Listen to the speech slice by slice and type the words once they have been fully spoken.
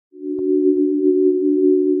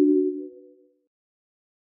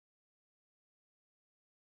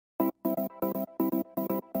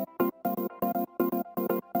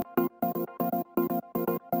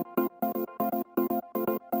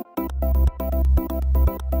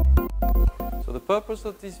purpose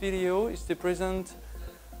of this video is to present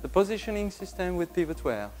the positioning system with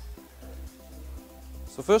PivotWare.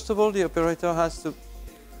 So first of all, the operator has to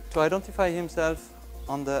identify himself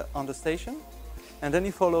on the station, and then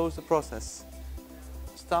he follows the process.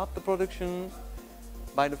 Start the production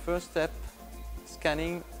by the first step,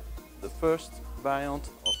 scanning the first variant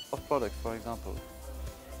of product, for example.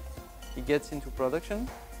 He gets into production,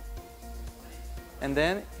 and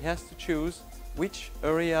then he has to choose which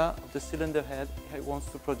area of the cylinder head he wants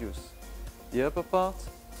to produce. The upper part,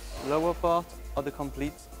 lower part, or the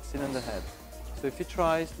complete cylinder head. So if he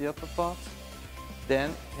tries the upper part,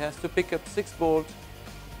 then he has to pick up 6 bolts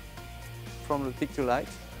from the pick to light,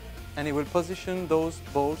 and he will position those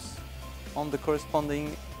bolts on the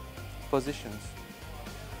corresponding positions.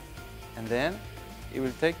 And then he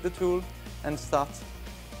will take the tool and start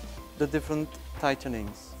the different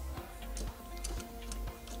tightenings.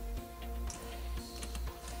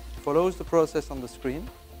 Follows the process on the screen,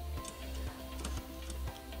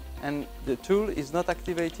 and the tool is not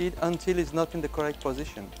activated until it's not in the correct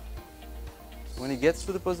position. So when he gets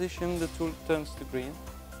to the position, the tool turns to green,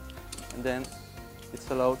 and then it's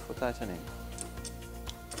allowed for tightening.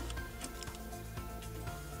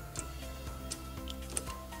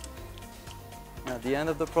 At the end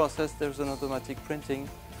of the process, there's an automatic printing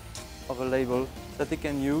of a label that he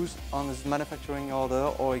can use on his manufacturing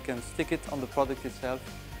order, or he can stick it on the product itself,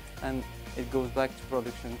 and it goes back to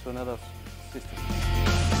production to another system.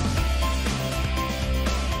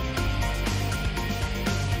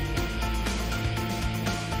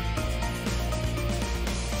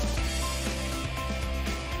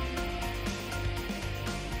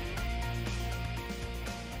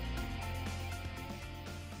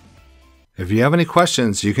 If you have any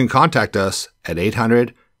questions, you can contact us at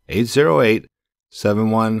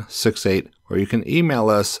 800-808-7168, or you can email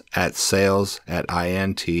us at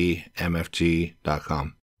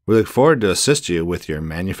sales@intmfg.com. We look forward to assist you with your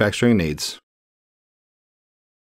manufacturing needs.